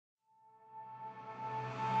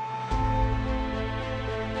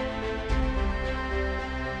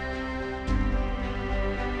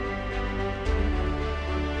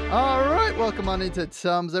Welcome on into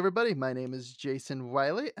Tums, everybody. My name is Jason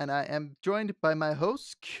Wiley, and I am joined by my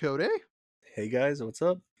host, Cody. Hey guys, what's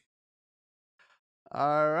up?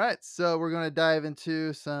 All right, so we're going to dive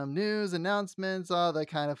into some news, announcements, all that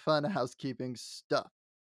kind of fun housekeeping stuff.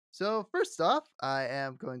 So, first off, I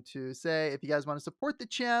am going to say if you guys want to support the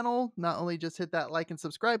channel, not only just hit that like and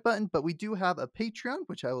subscribe button, but we do have a Patreon,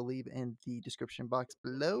 which I will leave in the description box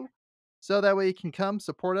below. So that way you can come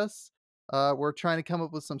support us. We're trying to come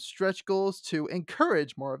up with some stretch goals to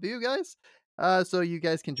encourage more of you guys. So you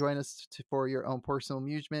guys can join us for your own personal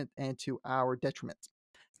amusement and to our detriment.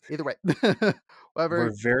 Either way, We're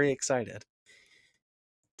whatever, very excited.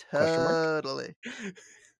 Question mark? totally.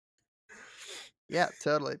 Yeah,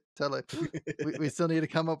 totally, totally. We still need to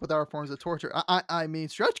come up with our forms of torture. I mean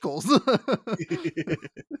stretch goals.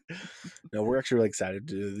 No, we're actually really excited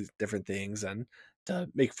to do these different things and to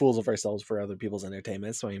make fools of ourselves for other people's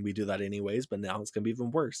entertainment. So I mean, we do that anyways, but now it's gonna be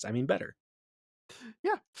even worse. I mean, better.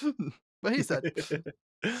 Yeah, what he said.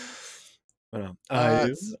 But, Uh,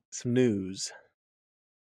 s- some news.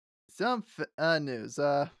 some news.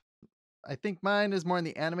 I think mine is more in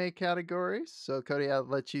the anime category. So Cody, I'll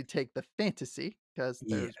let you take the fantasy because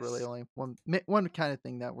there's really Yes. only one kind of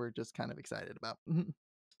thing that we're just kind of excited about.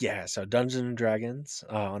 Yeah, so Dungeons and Dragons,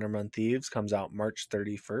 Honor Among Thieves comes out March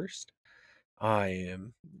 31st. I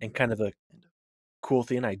am and kind of a cool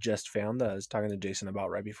thing I just found that I was talking to Jason about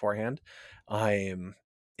right beforehand. I'm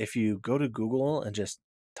if you go to Google and just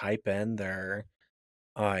type in their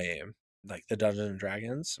like the Dungeons and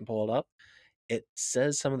Dragons and pull it up, it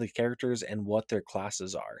says some of the characters and what their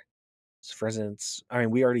classes are. So for instance, I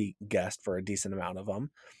mean we already guessed for a decent amount of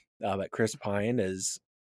them, but Chris Pine is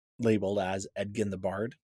labeled as Edgin the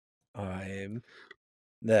Bard. Um,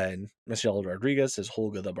 then Michelle Rodriguez is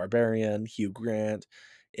Holga the Barbarian. Hugh Grant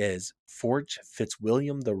is Forge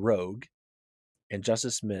Fitzwilliam the Rogue. And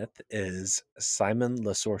Justice Smith is Simon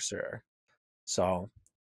the Sorcerer. So,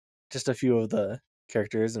 just a few of the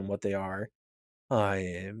characters and what they are. I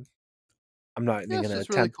am. I'm not even Yeah, going it's to just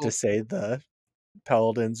really attempt to cool. say the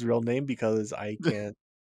paladin's real name because I can't.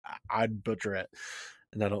 I'd butcher it,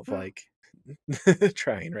 and I don't feel like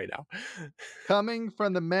trying right now. Coming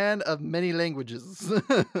from the man of many languages.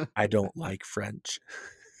 I don't like French.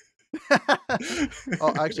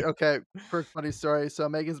 Oh, actually, okay. Quick funny story. So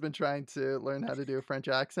Megan's been trying to learn how to do a French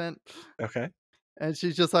accent, Okay. and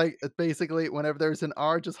she's just like, basically, whenever there's an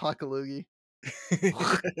R, just hockaloogie.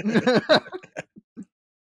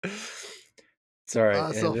 It's all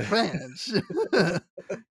right. So And French.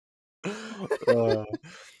 uh,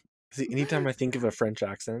 see, anytime I think of a French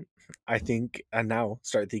accent, I think I now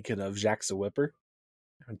start thinking of Jacques the Whipper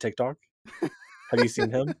on TikTok. Have you seen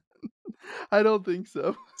him? I don't think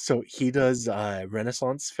so. So he does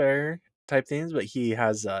Renaissance fair type things, but he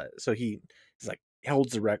has he's like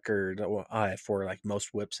holds the record for like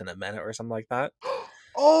most whips in a minute or something like that.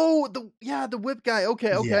 Oh, the whip guy.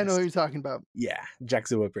 Okay, okay, I know who Yes. you're talking about. Yeah, Jack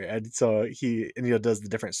the Whipper. And so does the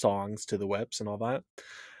different songs to the whips and all that.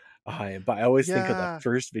 But I always think of the Yeah.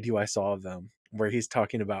 first video I saw of them where he's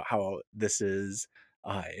talking about how this is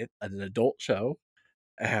an adult show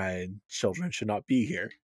and children should not be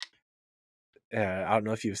here. I don't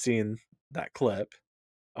know if you've seen that clip,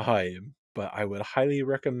 but I would highly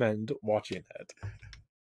recommend watching it.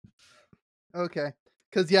 Okay.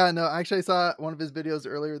 Cause yeah, no, actually I saw one of his videos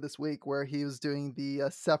earlier this week where he was doing the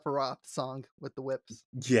Sephiroth song with the whips.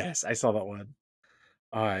 Yes, I saw that one.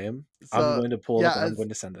 I'm So going to pull it up yeah, and I'm it's going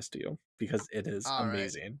to send this to you because it is all right.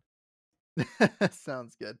 amazing.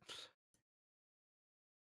 Sounds good.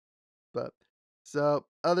 But so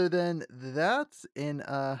other than that, in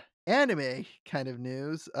anime kind of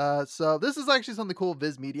news, so this is actually something cool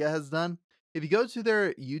Viz Media has done. If you go to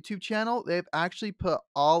their YouTube channel, they've actually put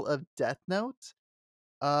all of Death Note,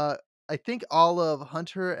 uh, I think all of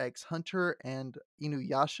Hunter x Hunter and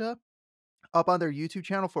Inuyasha up on their YouTube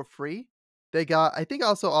channel for free. They got, I think,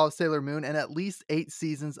 also all of Sailor Moon and at least 8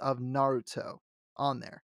 seasons of Naruto on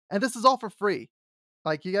there. And this is all for free.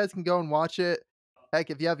 Like you guys can go and watch it. Heck,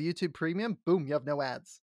 if you have YouTube Premium, boom, you have no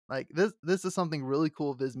ads. Like this is something really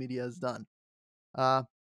cool Viz Media has done. Uh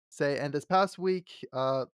and this past week,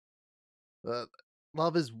 uh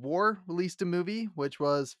Love is War released a movie, which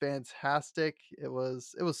was fantastic. It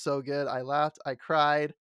was so good. I laughed, I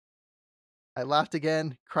cried, I laughed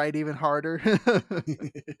again, cried even harder.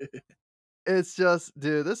 It's just,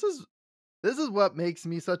 dude, this is what makes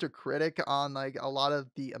me such a critic on like a lot of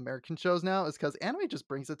the American shows now, is because anime just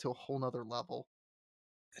brings it to a whole nother level.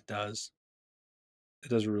 It does. It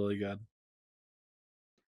does really good.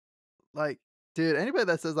 Like, dude, anybody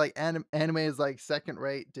that says like anime is like second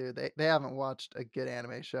rate, dude, they haven't watched a good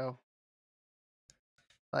anime show.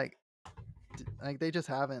 Like, Like, they just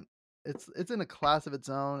haven't. It's in a class of its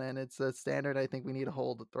own, and it's a standard I think we need to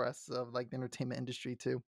hold the rest of, like, the entertainment industry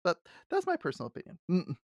to. But that's my personal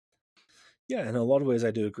opinion. Yeah, in a lot of ways,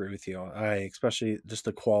 I do agree with you. I especially just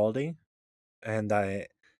the quality and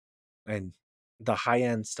and the high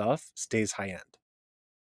end stuff stays high end,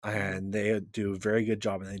 Mhm, and they do a very good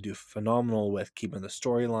job, and they do phenomenal with keeping the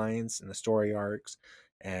storylines and the story arcs,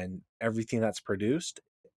 and everything that's produced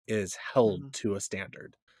is held mhm. to a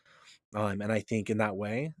standard. And I think in that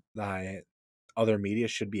way, that other media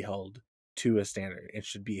should be held to a standard. It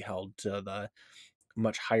should be held to the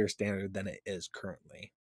much higher standard than it is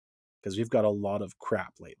currently, because we've got a lot of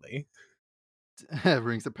crap lately.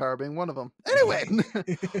 Rings of Power being one of them. Yeah.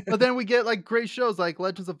 Anyway, but then we get, like, great shows like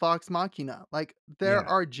Legends of Vox Machina. Like, there Yeah.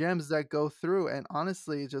 are gems that go through, and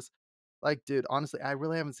honestly, just like, dude, honestly, I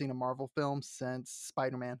really haven't seen a Marvel film since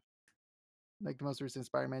Spider-Man, like, the most recent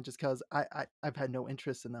Spider-Man, just 'cause I've had no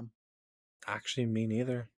interest in them. Actually, me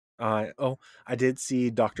neither. Oh, I did see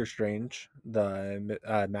Doctor Strange, the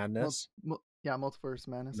Mul Madness. mul Yeah, Multiverse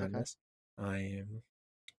Madness, okay. Madness. I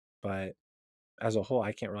But as a whole,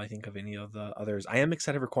 I can't really think of any of the others. I am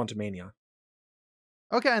excited for Quantumania.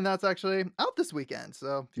 Okay, and that's actually out this weekend,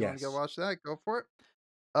 so if you wanna go Yes. watch that, go for it.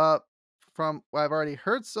 Uh, from what I've already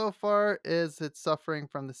heard so far is it's suffering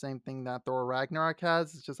from the same thing that Thor Ragnarok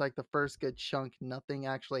has. It's just like the first good chunk, nothing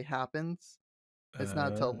actually happens. It's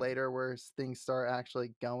not until Uh, later where things start actually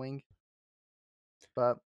going.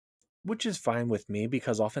 But which is fine with me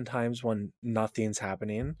because oftentimes when nothing's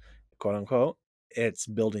happening, quote unquote, it's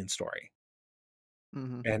building story.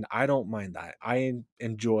 mhm. And I don't mind that. I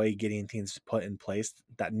enjoy getting things put in place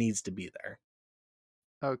that needs to be there.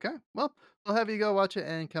 Okay. Well, we'll have you go watch it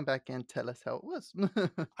and come back and tell us how it was.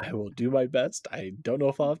 I will do my best. I don't know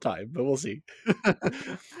if I'll have time, but we'll see.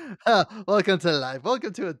 Welcome to life.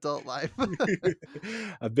 Welcome to adult life.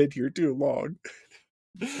 I've been here too long.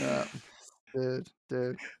 uh,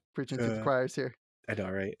 dude, preaching to the Uh, choirs here. I know,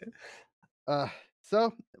 right? Uh,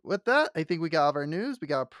 so with that, I think we got all of our news. We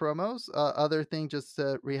got our promos. Other thing, just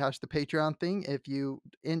to rehash the Patreon thing. If you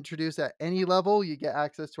introduce at any level, you get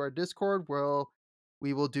access to our Discord. Where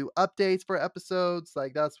we will do updates for episodes.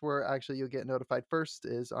 Like that's where actually you'll get notified first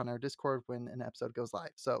is on our Discord when an episode goes live.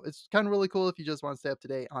 So it's kind of really cool if you just want to stay up to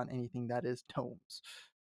date on anything that is tomes.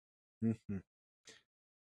 Mhm.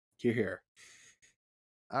 Here, here.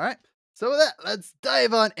 All right. So with that, let's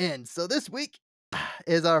dive on in. So this week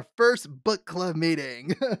is our first book club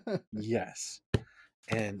meeting. Yes.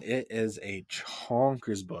 And it is a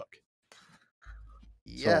chonkers book. So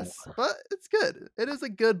Yes, but it's good. It is a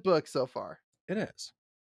good book so far. it is.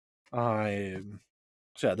 I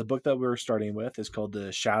So yeah, the book that we're starting with is called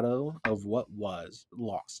The Shadow of What Was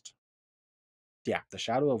Lost. Yeah, The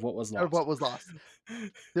Shadow of What Was Or Lost. what was lost.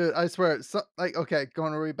 Dude, I swear, like, okay,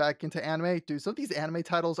 going right back into anime, dude, some of these anime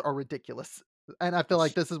titles are ridiculous. And I feel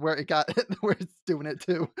like this is where it got where it's doing it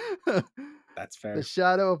too. That's The fair.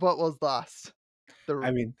 Shadow of What Was Lost. The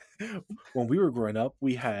I mean, when we were growing up,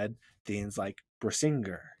 we had things like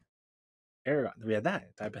Brissinger, Aragon. We had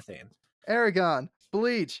that type of thing. Aragon,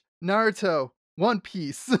 Bleach, Naruto, One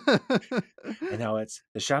Piece. And now it's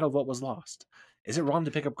The Shadow of What Was Lost. Is it wrong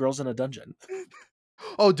to pick up girls in a dungeon?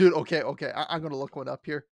 Oh, dude, okay. I'm gonna look one up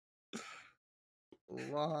here.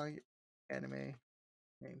 Long anime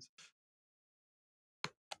names.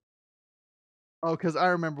 Oh, because I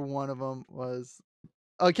remember one of them was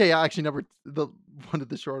okay, yeah, actually, number the one of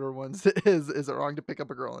the shorter ones is it wrong to pick up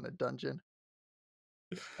a girl in a dungeon?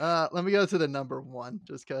 Let me go to the number 1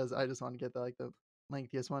 just because I just wanna get the, like, the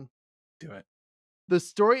lengthiest one. Do it. The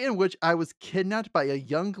story in which I was kidnapped by a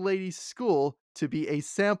young lady's school to be a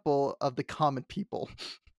sample of the common people.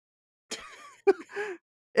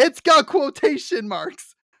 It's got quotation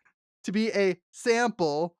marks, "To be a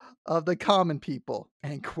sample of the common people,"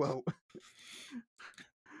 end quote.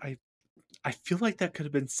 I I feel like that could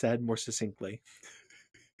have been said more succinctly.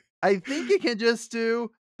 I think you can just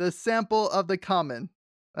do the sample of the common,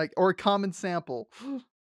 like, or common sample.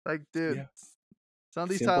 Like, dude, Yeah. some of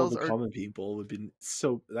these Sample of titles the are common people would be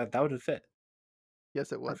so that would have fit.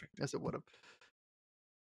 yes, it would. Perfect. Yes, it would've.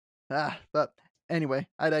 But anyway,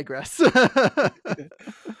 I digress.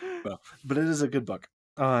 Well, but it is a good book.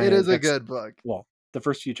 It is a That's good book. well, the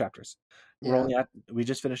first few chapters. Yeah, We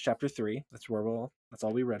just finished chapter 3. That's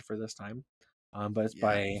all we read for this time. But it's yeah,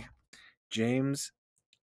 by James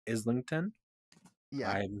Islington.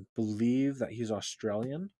 yeah. I believe that he's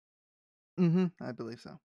Australian, I believe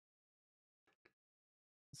so.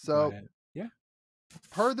 So, but yeah.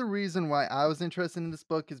 part of the reason why I was interested in this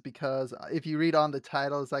book is because, if you read on the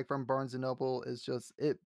title, it's, like, from Barnes& and Noble, is just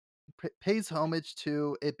it pays homage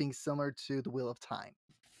to it being similar to The Wheel of Time.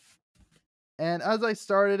 And as I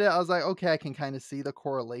started it, I was like, okay, I can kind of see the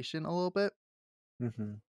correlation a little bit.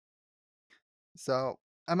 Mhm. So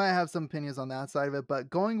I might have some opinions on that side of it, but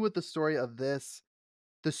going with the story of this,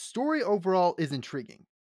 the story overall is intriguing.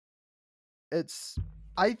 It's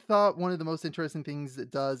I thought one of the most interesting things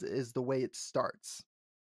it does is the way it starts.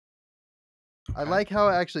 I Okay. like how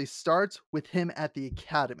it actually starts with him at the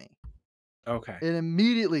academy. Okay. It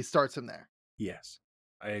immediately starts him there, Yes.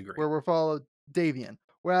 I agree. where we're followed Davian.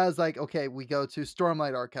 Whereas, like, okay, we go to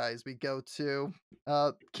Stormlight Archives, we go to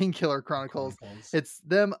King Killer Chronicles. Chronicles. It's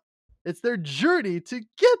them, it's their journey to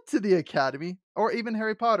get to the academy, or even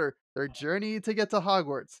Harry Potter, their journey to get to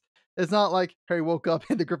Hogwarts. It's not like Harry woke up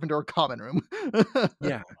in the Gryffindor common room.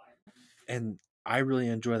 Yeah, and I really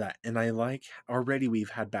enjoy that, and I like already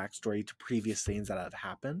we've had backstory to previous things that have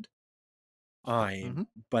happened. I Hmm.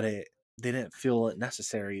 but they didn't feel it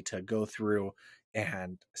necessary to go through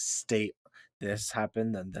and state this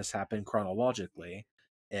happened and this happened chronologically.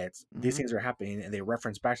 It's these Hmm. things are happening and they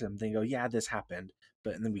reference back to them. They go, yeah, this happened,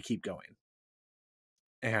 but and then we keep going.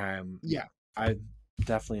 Yeah. Yeah, I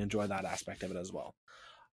definitely enjoy that aspect of it as well.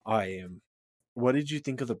 I What did you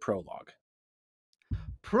think of the prologue?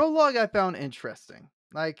 Prologue I found interesting.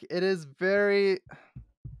 Like, it is very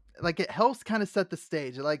like, it helps kinda set the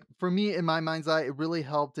stage. Like, for me, in my mind's eye, it really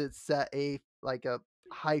helped it set a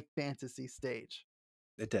high fantasy stage.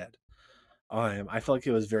 It did. I felt like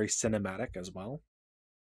it was very cinematic as well.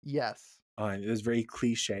 Yes. It was very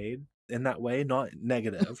cliched in that way, not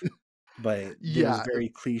negative, but it was Yeah, very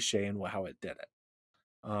cliche in how it did it.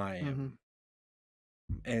 mhm,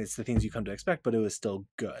 And it's the things you come to expect, but it was still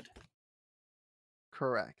good.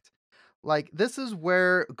 correct. Like, this is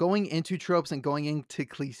where going into tropes and going into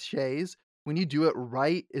cliches, when you do it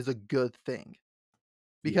right, is a good thing.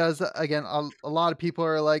 Because, Yes. again, a lot of people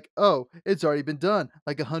are like, "Oh, it's already been done,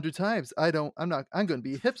 like, 100 times. I'm gonna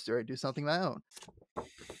be a hipster and do something of my own."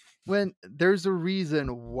 When there's a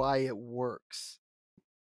reason why it works.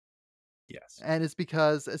 Yes. And it's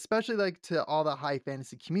because, especially like to all the high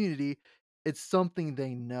fantasy community, it's something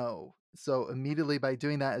they know. So immediately by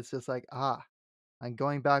doing that, it's just like, I'm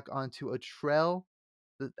going back onto a trail,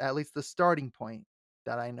 at least the starting point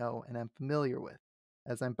that I know and am familiar with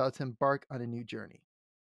as I'm about to embark on a new journey.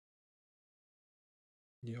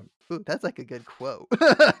 Yep. Ooh, that's like a good quote.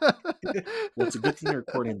 Well, it's a good thing you're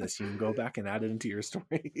recording this. You can go back and add it into your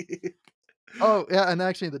story. Oh, yeah, and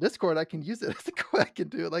actually in the Discord, I can use it as a quote. I can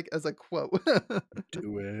do it like as a quote.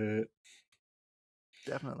 Do it.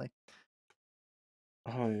 Definitely.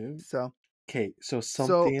 Um, So, okay, so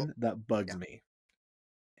so something that bugs yeah. me.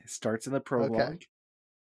 It starts in the Okay. prologue.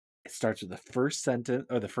 It starts with the first sentence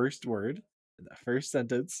or the first word, the first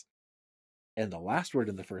sentence, and the last word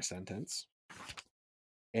in the first sentence,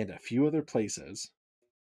 and a few other places.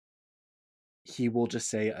 He will just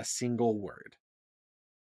say a single word.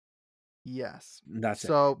 Yes. That's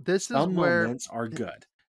it. So this is Some where moments are good.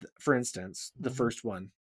 For instance, the Mhm. first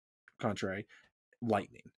one, contrary,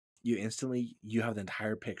 lightning. You have the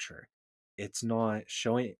entire picture. It's not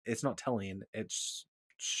showing, it's not telling, it's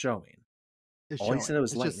showing. Is All he said showing.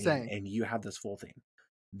 was It's just lightning, saying. and you have this full thing.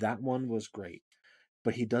 That one was great,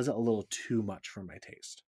 but he does it a little too much for my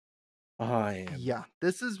taste. I am Yeah,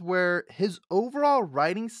 this is where his overall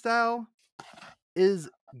writing style is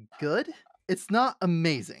good. It's not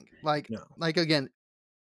amazing. no, Again,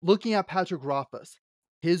 looking at Patrick Rothfuss,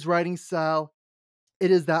 his writing style,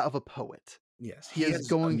 it is that of a poet. yes, He he is has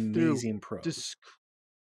going through amazing prose. just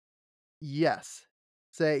yes.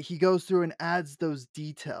 Say he goes through and adds those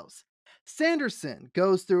details. Sanderson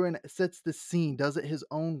goes through and sets the scene, does it his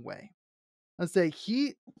own way. Let's say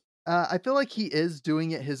I feel like he is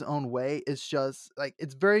doing it his own way. It's just like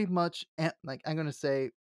it's very much like I'm gonna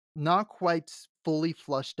say not quite fully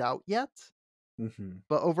flushed out yet. Mhm,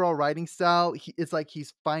 But overall writing style, it's like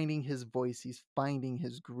he's finding his voice, he's finding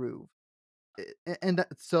his groove. And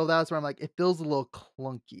so that's where I'm like, it feels a little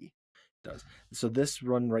clunky. does. So this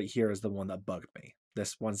one right here is the one that bugged me.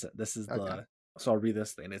 This is Okay. the so I'll read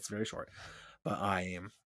this thing. It's very short. But I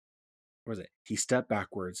am Where is it? He stepped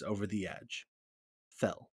backwards over the edge,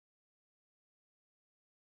 fell.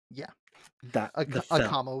 Yeah. That the A fell.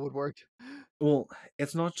 comma would work. Well,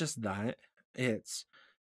 it's not just that. It's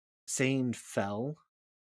saying fell.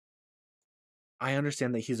 I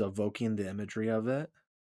understand that he's evoking the imagery of it,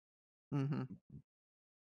 Mhm.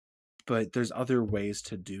 but there's other ways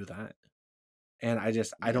to do that. And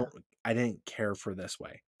Yeah. I didn't care for this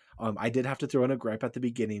way. I did have to throw in a gripe at the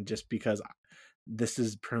beginning just because this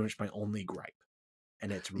is pretty much my only gripe,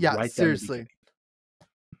 and it's Yeah, right there in the seriously. beginning.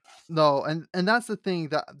 No, and that's the thing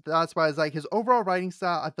that's why it's like his overall writing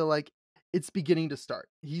style, I feel like it's beginning to start.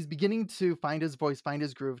 He's beginning to find his voice, find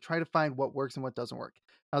his groove, try to find what works and what doesn't work.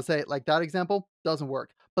 I'll say, like, that example doesn't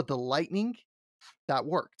work, but the lightning, that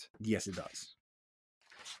worked. Yes, it does.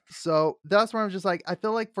 So that's where I'm just like, I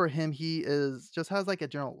feel like for him, he is just has like a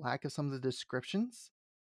general lack of some of the descriptions.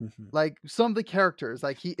 Mhm. Like some of the characters,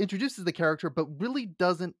 like he introduces the character, but really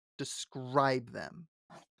doesn't describe them.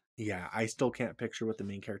 Yeah, I still can't picture what the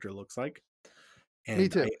main character looks like, Me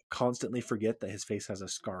and I too. constantly forget that his face has a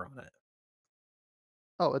scar on it.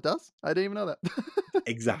 Oh, it does? I didn't even know that.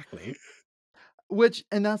 Exactly. Which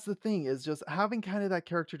and that's the thing is just having kind of that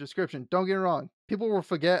character description. Don't get me wrong, people will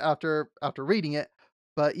forget after reading it,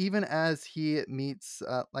 but even as he meets,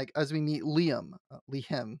 like as we meet Liam,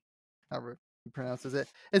 Liam, however he pronounces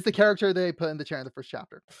it, it's the character they put in the chair in the first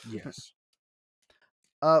chapter. Yes.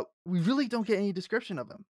 We really don't get any description of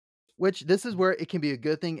him, which this is where it can be a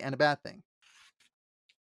good thing and a bad thing.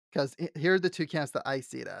 Because here are the two camps that I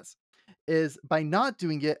see it as: is by not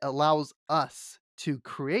doing it allows us to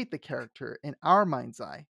create the character in our mind's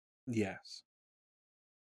eye. Yes.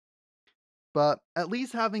 But at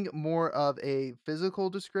least having more of a physical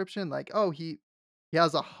description, like, "Oh, he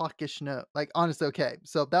has a hawkish note." Like, honestly, okay,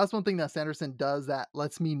 so that's one thing that Sanderson does that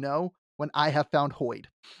lets me know when I have found Hoyd,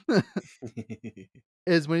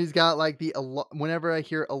 is when he's got, like, whenever I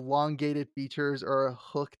hear elongated features or a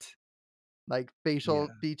hooked, like, facial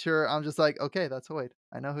Yeah. feature, I'm just like, "Okay, that's Hoyd.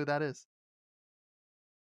 I know who that is."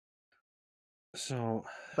 So,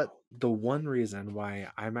 But the one reason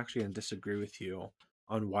why I'm actually gonna disagree with you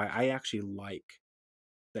on why I actually like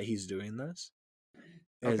that he's doing this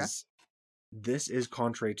okay. is this is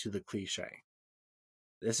contrary to the cliche.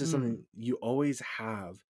 This is Mm. something you always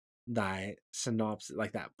have that synopsis,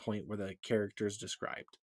 like that point where the character is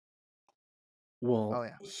described. Oh, Well,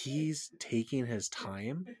 yeah. he's taking his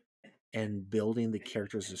time and building the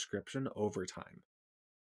character's description over time.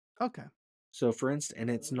 Okay. So, for instance, and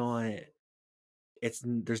it's not,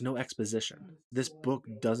 there's no exposition. This book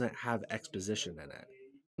doesn't have exposition in it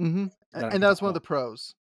Mhm. that I And can that's one of tell. the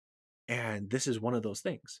pros. And this is one of those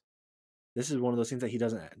things. This is one of those things that he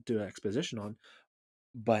doesn't do exposition on.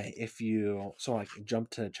 But if you, so like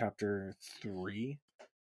jump to chapter 3,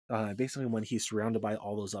 basically when he's surrounded by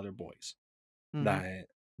all those other boys Mhm. that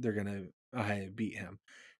they're gonna beat him,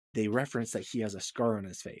 they reference that he has a scar on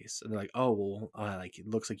his face, and they're like, "Oh, well, like it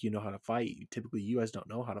looks like you know how to fight. Typically, you guys don't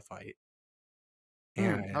know how to fight,"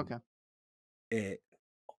 Mm, and okay. it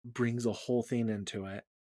brings a whole thing into it.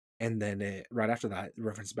 And then it right after that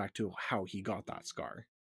references back to how he got that scar,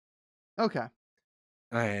 Okay.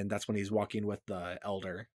 and that's when he's walking with the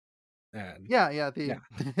elder, and Yeah, yeah, yeah,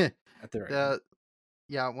 at the very end. the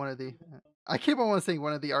yeah, one of the I keep on wanna saying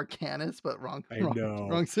one of the Arcanas, but wrong I wrong know,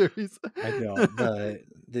 wrong series. I know.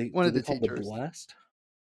 The One do of they the call the teachers. blessed?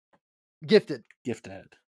 Gifted.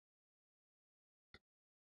 Gifted.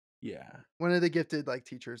 Yeah. One of the gifted, like,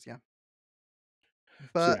 teachers, yeah.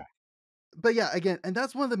 So But yeah, but yeah, again, and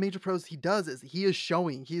that's one of the major pros he does is he is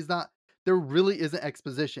showing, he's not there really isn't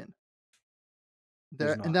exposition.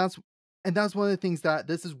 there's There not. and that's one of the things that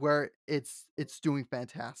this is where it's doing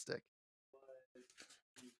fantastic.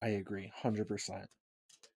 I agree, 100%.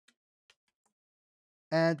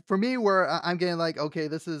 And for me, where I'm getting like, okay,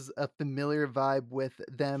 this is a familiar vibe with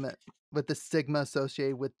them, with the stigma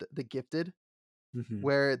associated with the gifted, Mhm.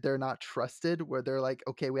 where they're not trusted, where they're like,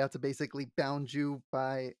 okay, we have to basically bound you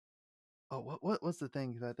by, oh, what's the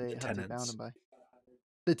thing that they The have to bound them tenants. by?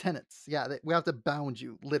 The tenants. Yeah, we have to bound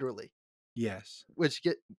you literally, Yes. which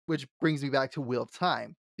brings me back to Wheel of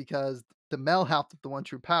Time because the male half of the one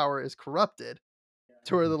true power is corrupted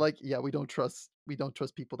to where they're Mhm. like, "Yeah, we don't trust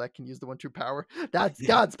people that can use the one true power. That's Yeah.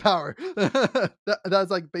 God's power."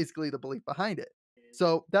 That's, like, basically the belief behind it.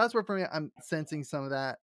 So, that's where for me, I'm sensing some of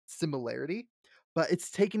that similarity, but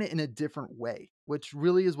it's taking it in a different way, which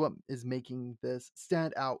really is what is making this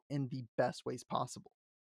stand out in the best ways possible.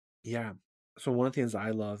 Yeah. So one of the things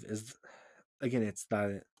I love is, again, it's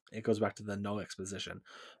that it goes back to the no exposition,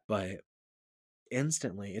 but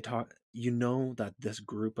instantly it taught that this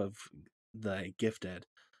group of the gifted,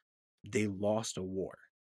 they lost a war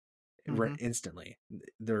right Mhm. instantly.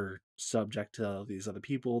 They're subject to all these other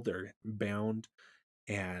people, they're bound,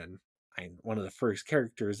 and one of the first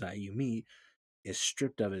characters that you meet is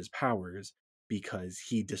stripped of his powers because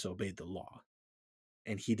he disobeyed the law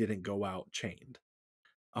and he didn't go out chained.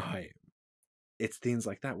 I It's things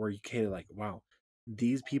like that where you kind of like, wow,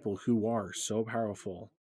 these people who are so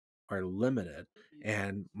powerful are limited.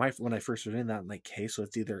 And my when I first read in that, I'm like, okay, so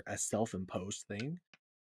it's either a self-imposed thing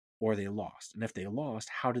or they lost. And if they lost,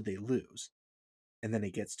 how did they lose? And then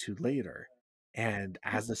it gets to later. And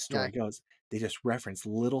Y as the yeah. story goes, they just reference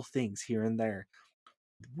little things here and there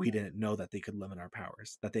we didn't know that they could limit our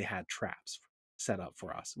powers, that they had traps set up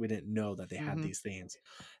for us. We didn't know that they had Mhm. these things.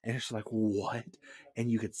 And it's like, what?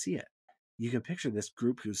 And you could see it. You could picture this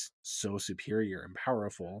group who's so superior and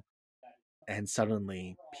powerful, and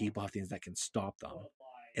suddenly people have things that can stop them.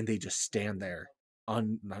 And they just stand there,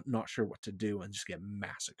 not sure what to do, and just get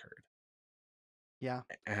massacred. Yeah.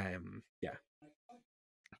 Yeah,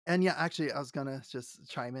 And yeah, actually, I was gonna just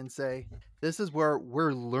chime in and say this is where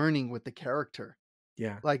we're learning with the character.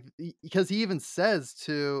 yeah, Like, because he even says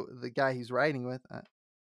to the guy he's writing with,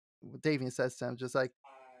 Davian says to him, just like,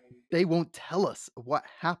 they won't tell us what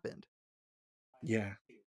happened. yeah,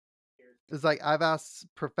 It's like I've asked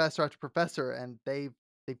professor after professor, and they've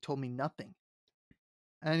told me nothing.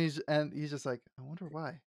 And he's just like, I wonder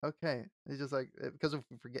why. Okay, he's just like, because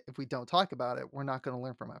if we don't talk about it, we're not going to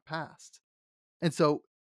learn from our past. And so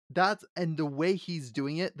and the way he's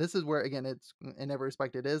doing it, this is where again it's in every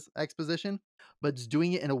respect it is exposition, but it's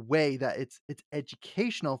doing it in a way that it's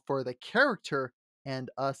educational for the character and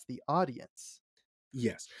us, the audience.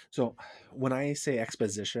 yes. So when I say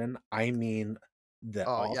exposition, I mean the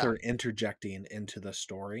Oh yeah, author interjecting into the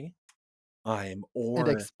story. and Or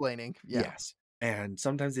explaining, yeah. yes, and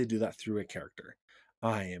sometimes they do that through a character.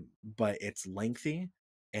 But it's lengthy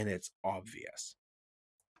and it's obvious.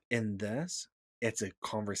 In this, it's a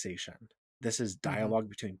conversation. This is Hmm. dialogue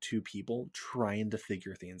between two people trying to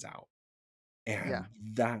figure things out. Yeah, And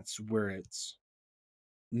that's where it's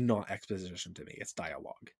not exposition to me, it's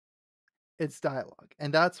dialogue. it's dialogue,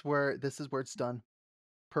 and that's where this is where it's done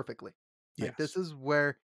perfectly. Like this Yes. is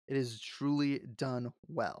where it is truly done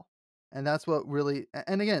well, and that's what really.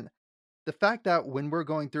 And again, the fact that when we're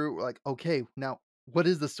going through, we're like, okay, now what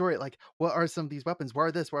is the story? Like, what are some of these weapons? What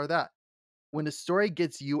are this? What are that? When a story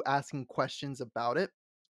gets you asking questions about it,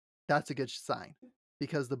 that's a good sign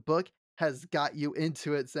because the book has got you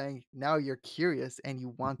into it saying now you're curious and you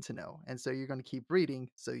want to know. And so you're going to keep reading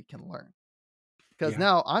so you can learn. Because Yeah,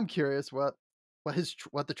 now I'm curious what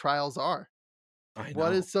the trials are. I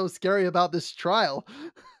What know. is so scary about this trial?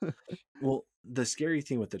 Well, the scary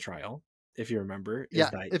thing with the trial, if you remember, is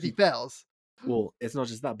Yeah, that if he fails. well, it's not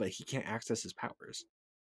just that, but he can't access his powers.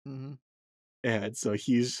 Mhm. And so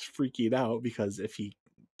he's freaking out because if he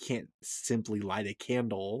can't simply light a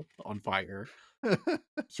candle on fire,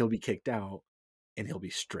 he'll be kicked out and he'll be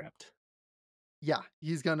stripped. Yeah,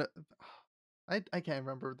 he's gonna I can't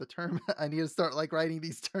remember the term. I need to start, like, writing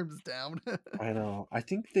these terms down. I know. I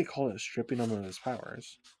think they call it stripping him of his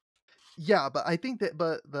powers. Yeah, but I think that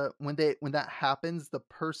but the when that happens, the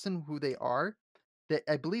person who they are,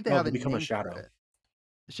 I believe they Oh, have they a become a name for shadow. it.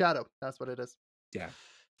 Shadow, that's what it is. Yeah.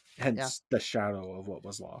 Yeah. Hence the shadow of what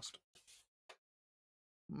was lost.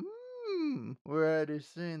 Where are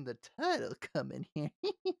seeing the title coming here?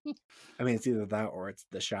 I mean, it's either that or it's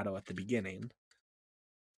the shadow at the beginning.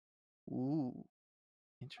 Ooh,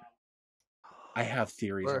 interesting. I have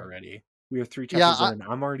theories Or already. We are 3 yeah, chapters in and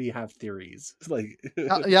I'm already have theories. Like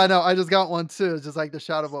yeah, no, I just got one too. It's just like the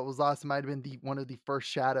shadow of what was lost might have been the one of the first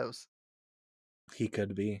shadows. he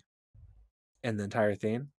could be. And the entire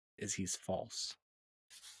thing is he's false.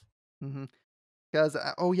 Mhm. 'Cause,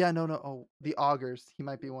 oh, yeah, no, no, oh, the augurs. He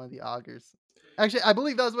might be one of the augurs. Actually, I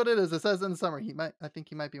believe that's what it is. It says in the summer. I think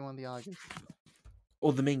he might be one of the augurs.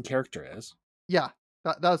 Well, the main character is. Yeah,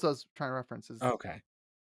 that's what I was trying to reference is Okay.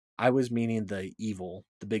 I was meaning the evil,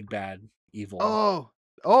 the big bad evil. oh,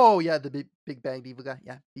 oh, yeah, the big bad evil guy.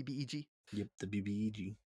 Yeah, BBEG. Yep, the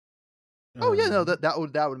BBEG. Oh, yeah, no, Um, that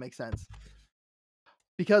would make sense.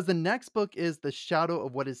 Because the next book is The Shadow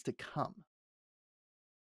of What Is to Come,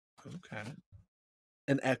 okay.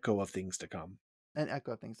 An echo of things to come. an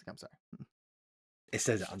echo of things to come, sorry. It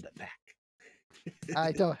says it on the back.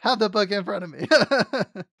 I don't have the book in front of me.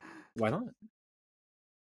 Why not?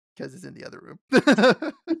 'Cause it's in the other room.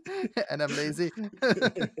 And I'm lazy.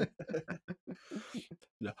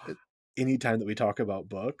 No. It Anytime that we talk about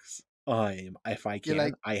books, if I you're can,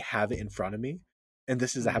 like I have it in front of me. And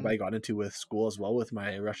this is a habit mhm, I got into with school as well with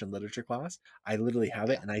my Russian literature class. I literally have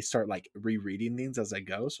it yeah. and I start like rereading things as I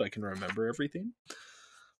go so I can remember everything.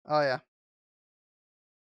 Oh, yeah.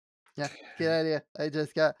 Yeah, good idea. I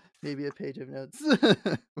just got maybe a page of notes,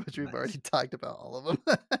 which we've Nice. already talked about all of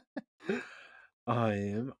them.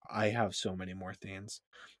 I have so many more things.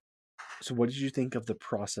 So what did you think of the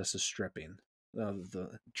process of stripping? Of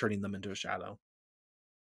the turning them into a shadow?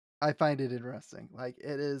 I find it interesting. Like,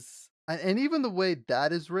 it is and even the way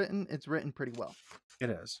that is written, it's written pretty well. It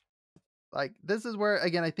is. Like, this is where,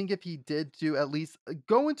 again, I think if he did do at least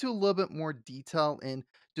go into a little bit more detail in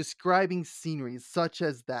describing sceneries such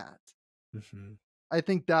as that, Mhm. I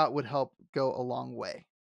think that would help go a long way.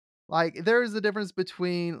 Like, there is a difference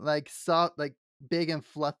between, like, big and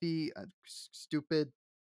fluffy, stupid,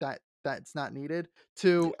 that's not needed,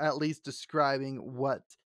 to Yeah, at least describing what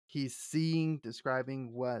he's seeing,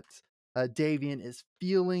 describing what Davian is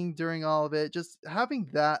feeling during all of it. Just having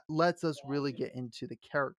that lets us really get into the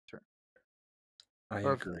character, I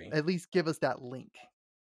or agree. at least give us that link.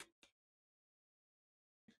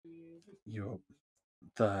 You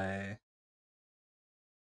the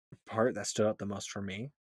part that stood out the most for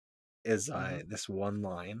me is Hmm. this one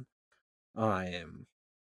line. Um,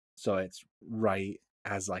 so it's right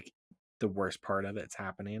as like the worst part of it's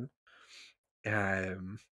happening.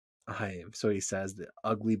 Um, so he says the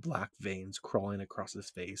ugly black veins crawling across his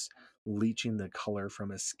face, leaching the color from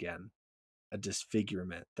his skin, a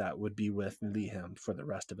disfigurement that would be with Liam for the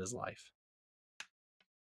rest of his life.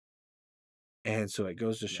 And so it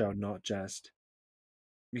goes to Yeah. show not just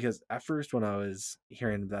because at first when I was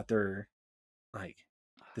hearing that they're like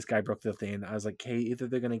this guy broke the thing, I was like, okay, either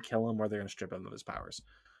they're gonna kill him or they're gonna strip him of his powers.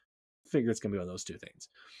 Figure it's gonna be one of those two things.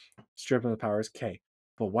 Strip him of the powers, okay.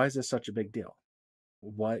 But why is this such a big deal?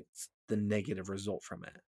 What's the negative result from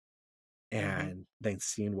it? Hmm. And then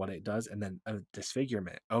seeing what it does, and then a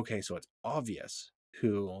disfigurement. Okay, so it's obvious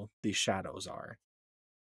who these shadows are.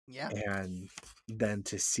 Yeah. And then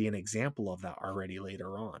to see an example of that already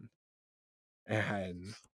later on,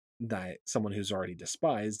 and that someone who's already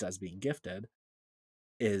despised as being gifted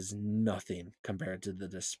is nothing compared to the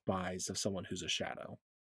despise of someone who's a shadow.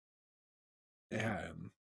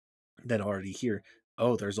 Um, then already here,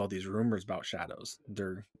 oh, there's all these rumors about shadows.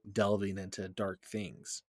 They're delving into dark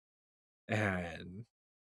things. And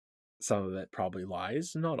some of it probably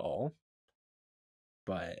lies, not all,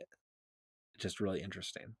 but just really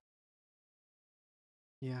interesting.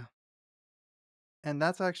 Yeah. And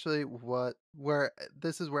that's actually where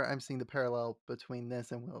this is where I'm seeing the parallel between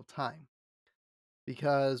this and Wheel of Time.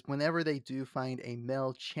 Because whenever they do find a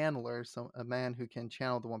male channeler, so a man who can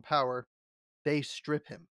channel the one power, they strip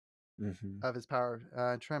him Hmm. of his power.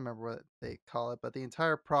 I'm trying to remember what they call it, but the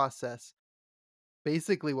entire process,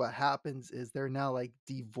 basically what happens is they're now like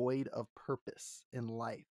devoid of purpose in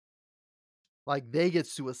life. Like they get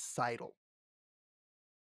suicidal.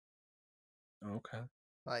 Okay.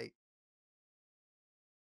 Like,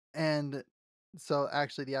 and so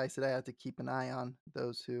actually the ice that I have to keep an eye on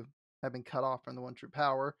those who have been cut off from the one true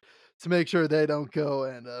power to make sure they don't go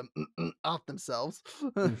and off themselves.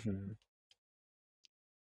 Hmm.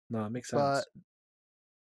 No, it makes But sense.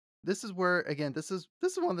 this is where again, this is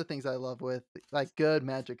one of the things I love with like good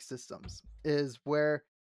magic systems is where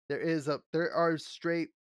there are straight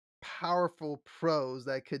powerful pros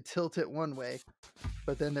that could tilt it one way,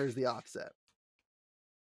 but then there's the opposite.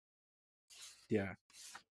 Yeah.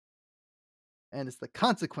 And it's the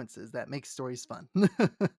consequences that make stories fun.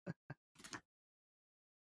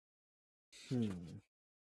 Hmm.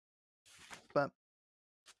 But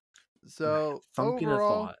Right. so Thumping a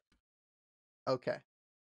overall, thought. okay,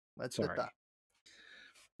 what's the Sorry. thought?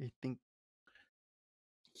 You think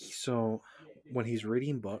So when he's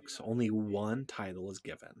reading books, only one title is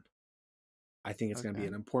given. I think it's going to be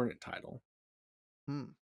okay. an important title.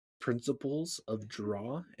 Hmm. Principles of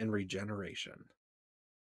Draw and Regeneration.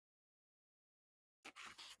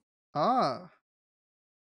 Ah,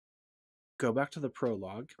 Go back to the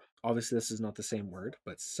prologue. Obviously, this is not the same word,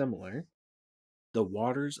 but similar. The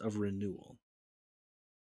Waters of Renewal.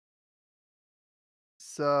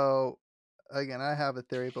 so again, I have a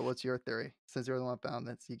theory, but what's your theory? Since you're the one found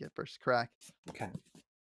this, you get first crack. Okay.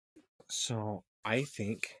 So I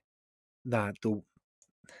think that the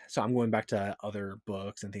so I'm going back to other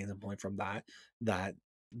books and things and pulling from that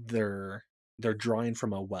they're they're drawing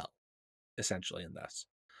from a well essentially in this.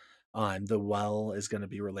 The well is going to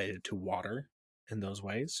be related to water in those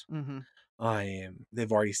ways. Mhm.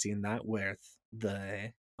 They've already seen that with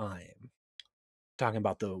the talking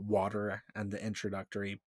about the water and the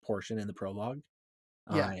introductory portion in the prologue.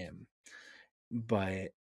 Yeah,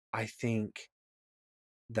 But I think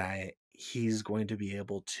that he's going to be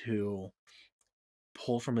able to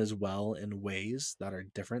pull from his well in ways that are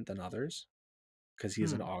different than others because he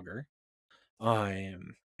is an hmm, augur.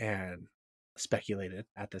 And speculated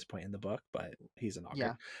at this point in the book, but he's an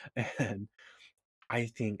augur. yeah, And I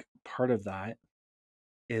think part of that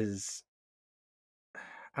is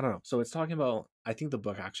I don't know. So it's talking about I think the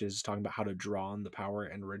book actually is talking about how to draw on the power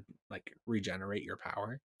and regenerate your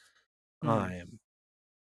power. hmm. Um,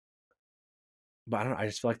 but I don't know, I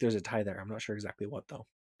just feel like there's a tie there. I'm not sure exactly what though.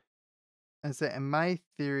 And my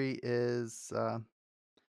theory is,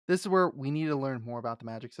 this is where we need to learn more about the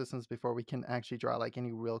magic systems before we can actually draw, like,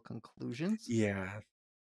 any real conclusions. Yeah.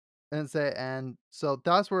 And so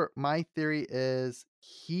that's where my theory is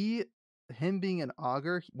him being an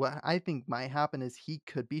augur, what I think might happen is he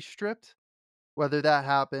could be stripped. Whether that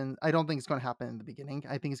happens, I don't think it's gonna happen in the beginning.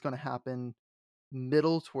 I think it's gonna happen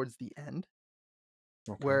middle towards the end,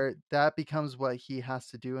 Okay. where that becomes what he has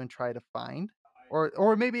to do and try to find.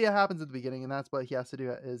 Or maybe it happens at the beginning and that's what he has to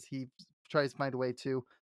do is he tries to find a way to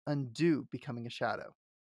undo becoming a shadow.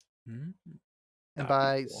 Mm, And that'd be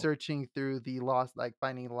by cool. searching through the lost like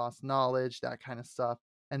finding lost knowledge, that kind of stuff.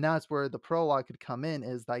 And that's where the prologue could come in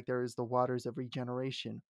is like there is the waters of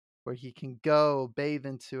regeneration where he can go bathe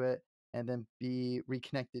into it and then be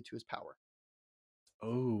reconnected to his power.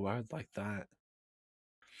 Oh, I would like that.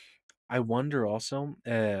 I wonder also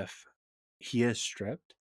if he is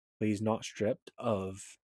stripped, but he's not stripped of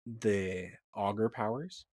the augur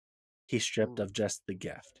powers. He's stripped Ooh. of just the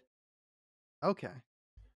gift. Okay.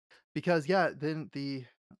 Because yeah, didn't the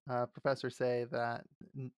professor say that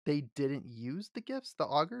they didn't use the gifts, the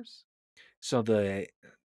augurs, So the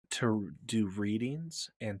to do readings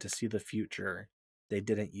and to see the future, they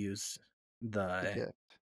didn't use the the gift,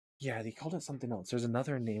 yeah, they called it something else. There's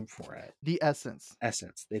another name for it. the essence,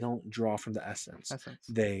 Essence. They don't draw from the essence. essence.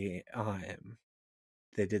 They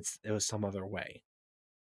did it was some other way.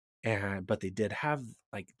 And but they did have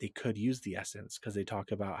like they could use the essence because they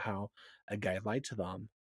talk about how a guy lied to them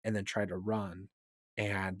and then tried to run.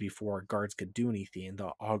 And before guards could do anything,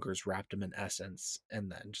 the augurs wrapped him in essence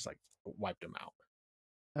and then just like wiped him out.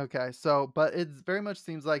 Okay, so but it very much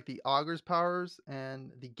seems like the augur's powers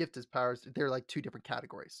and the gifted powers, they're like two different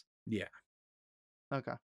categories. Yeah,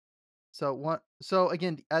 Okay. So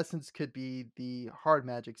again, the essence could be the hard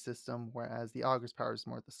magic system, whereas the augur's power is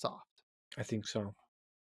more the soft. I think so.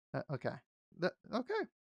 Okay. Okay.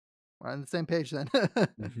 We're on the same page then.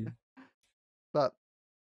 Hmm. But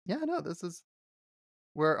yeah, no, this is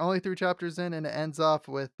we're only 3 chapters in and it ends off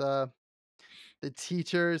with the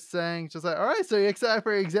teacher saying just like, "All right, so you excited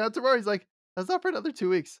for your exam tomorrow?" He's like, "That's not for another 2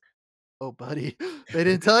 weeks." "Oh, buddy, they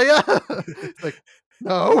didn't tell you?" It's like,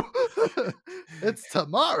 "No, it's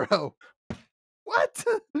tomorrow." "What?"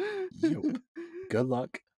 Yup. Good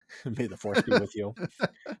luck. May the force be with you.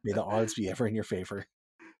 May the odds be ever in your favor.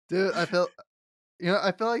 Dude, I feel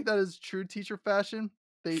like that is true teacher fashion.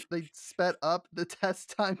 They sped up the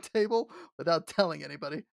test timetable without telling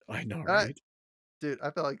anybody. I know, Alright, right? dude,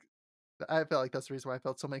 I felt like that's the reason why I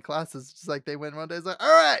felt so many classes. Just like they went one day, it's like, "All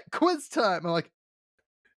right, quiz time." I'm like,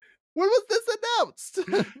 "When was this announced?"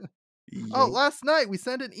 "Oh, Yup. last night we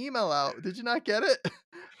sent an email out. Did you not get it?"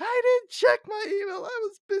 "I didn't check my email. I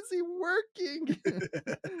was busy working."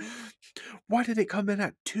 Why did it come in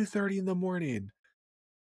at 2:30 in the morning?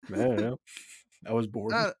 I don't know. I was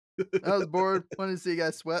bored. Uh, I was bored. Wanted to see you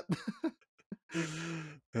guys sweat.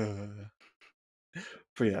 Uh,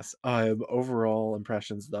 but yes, overall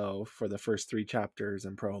impressions though for the first 3 chapters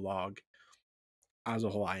and prologue, as a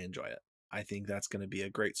whole, I enjoy it. I think that's going to be a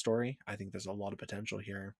great story. I think there's a lot of potential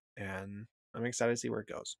here, and I'm excited to see where it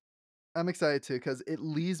goes. I'm excited too because it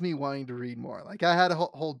leaves me wanting to read more. Like I had to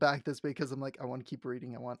hold back this week because I'm like, I want to keep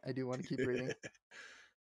reading. I do want to keep reading.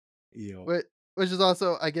 Yo, Which is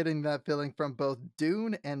also I getting that feeling from both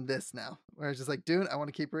Dune and this now, where it's just like Dune, I want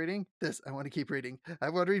to keep reading. This, I want to keep reading. I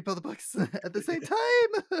want to read both the books at the same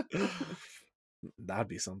time. that'd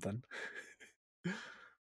be something.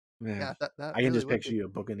 Man, Yeah, that I can really just would picture be. you a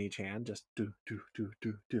book in each hand, just do.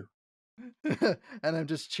 And I'm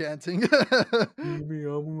just chanting. Yummy,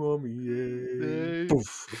 yummy, yummy, yay. They-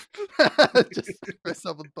 Poof. just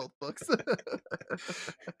myself with both books.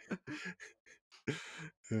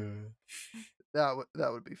 Uh,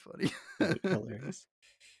 That would be funny. that would be hilarious.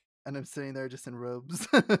 And I'm sitting there just in robes.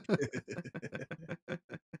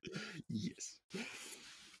 Yes.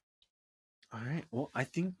 All right. Well, I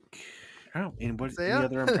think I don't know. So Any yeah.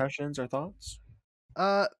 other impressions or thoughts?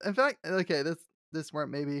 In fact, okay, this where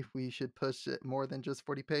maybe we should push it more than just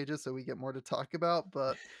 40 pages so we get more to talk about,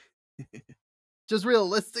 but just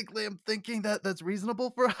realistically, I'm thinking that that's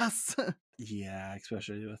reasonable for us. Yeah,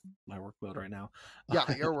 especially with my workload right now, Yeah,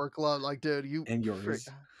 your workload, like, dude, you and frick. yours.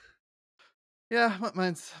 Yeah,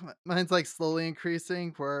 mine's like slowly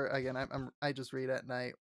increasing. Where again, I just read at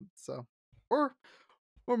night, so or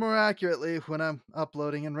or more accurately, when I'm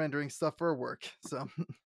uploading and rendering stuff for work. So,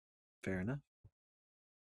 Fair enough.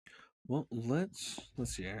 Well, let's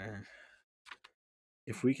see here.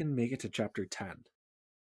 If we can make it to chapter 10,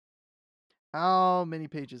 how many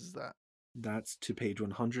pages is that? that's to page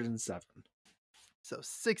 107. So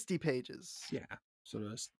 60 pages. Yeah. So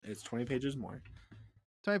it's 20 pages more.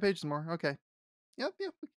 20 pages more. Okay. Yep, we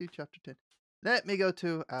can do chapter 10. Let me go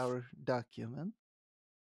to our document.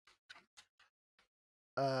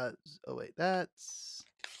 Oh wait, that's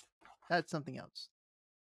something else.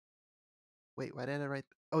 wait, why did I write?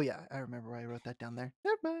 Oh yeah, I remember why I wrote that down there.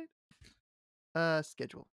 Never mind.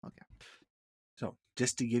 Schedule. Okay. So,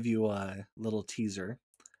 just to give you a little teaser,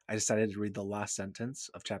 I decided to read the last sentence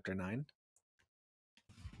of chapter 9.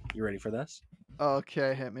 You ready for this?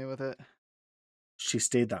 Okay, hit me with it. She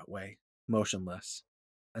stayed that way, motionless,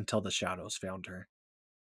 until the shadows found her.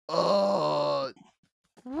 Oh,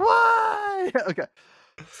 why? Okay.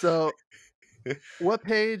 So what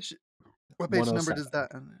page? What page number 107. does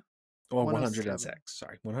that? Well, 107. 106.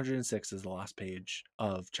 Sorry. 106 is the last page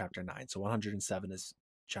of chapter 9. So 107 is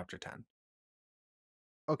chapter 10.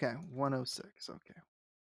 Okay, 106. Okay.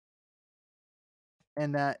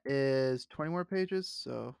 And that is 20 more pages.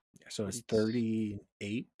 So Yeah, so it's 32.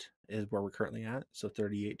 38 is where we're currently at. So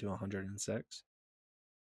 38 to 106.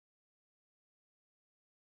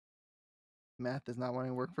 Math is not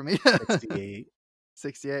wanting to work for me. 68.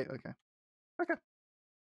 68. Okay. Okay.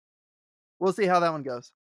 We'll see how that one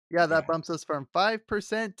goes. Yeah, Yeah. that bumps us from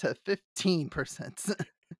 5% to 15%.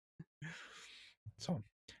 So,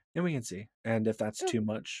 and we can see. And if that's Yeah. too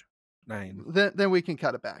much, Then we can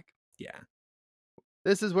cut it back. yeah.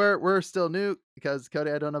 This is where we're still new because Cody,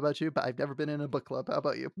 I don't know about you, but I've never been in a book club. How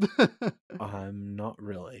about you? I'm not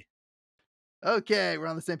really. Okay, we're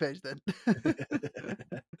on the same page then.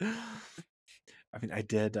 I mean, I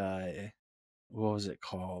did, what was it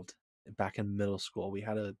called? Back in middle school, we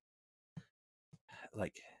had it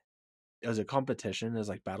was a competition. It was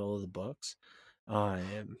like Battle of the Books. Oh,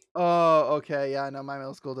 okay. Yeah, I know my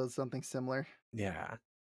middle school does something similar. Yeah.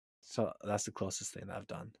 So that's the closest thing that I've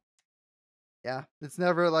done. Yeah, it's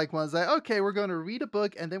never like one's like, okay, we're going to read a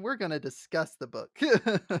book and then we're going to discuss the book.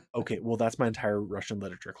 Okay, well, that's my entire Russian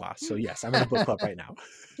literature class. So yes, I'm in a book club right now.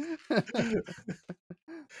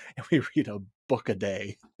 And we read a book a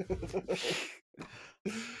day.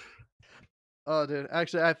 Oh, dude.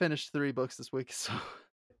 Actually, I finished 3 books this week. So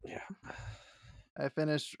Yeah. I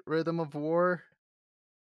finished Rhythm of War.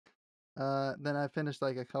 Then I finished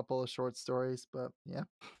like a couple of short stories, but yeah.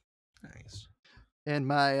 Nice. And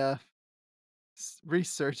my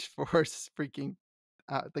research for freaking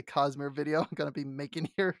the Cosmere video I'm gonna be making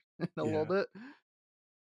here in a little Yeah. bit.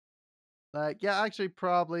 Like, yeah, actually,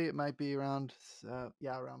 probably it might be around,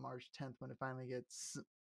 around March 10th when it finally gets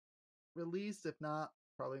released. If not,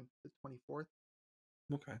 probably the 24th.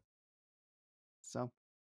 Okay. So,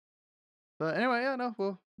 but anyway, yeah, no,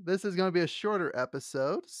 well, this is going to be a shorter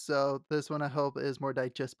episode. So, this one I hope is more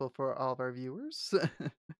digestible for all of our viewers.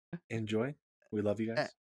 Enjoy. We love you A- guys.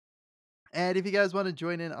 And if you guys want to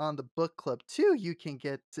join in on the book club too, you can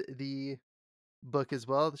get the book as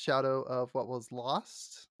well, The Shadow of What Was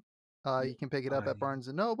Lost. You can pick it up at Barnes&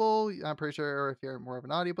 and Noble. I'm pretty sure if you're more of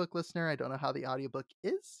an audiobook listener, I don't know how the audiobook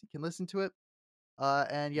is. You can listen to it.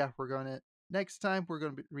 And yeah, next time we're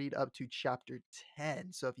going to read up to chapter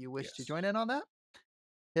 10. So if you wish to Yes. join in on that,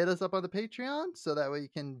 hit us up on the Patreon so that way you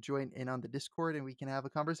can join in on the Discord and we can have a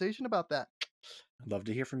conversation about that. I'd love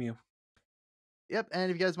to hear from you. Yep,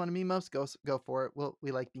 and if you guys want to meme us, go for it.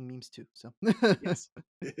 We like being memes too. So Yes.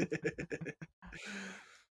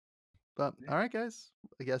 But all right, guys.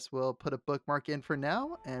 I guess we'll put a bookmark in for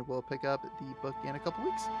now, and we'll pick up the book in a couple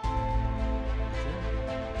weeks. Have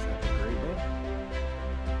a great day.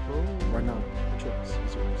 Or not. The choice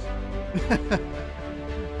is yours.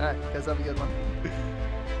 All right, guys, have a good one.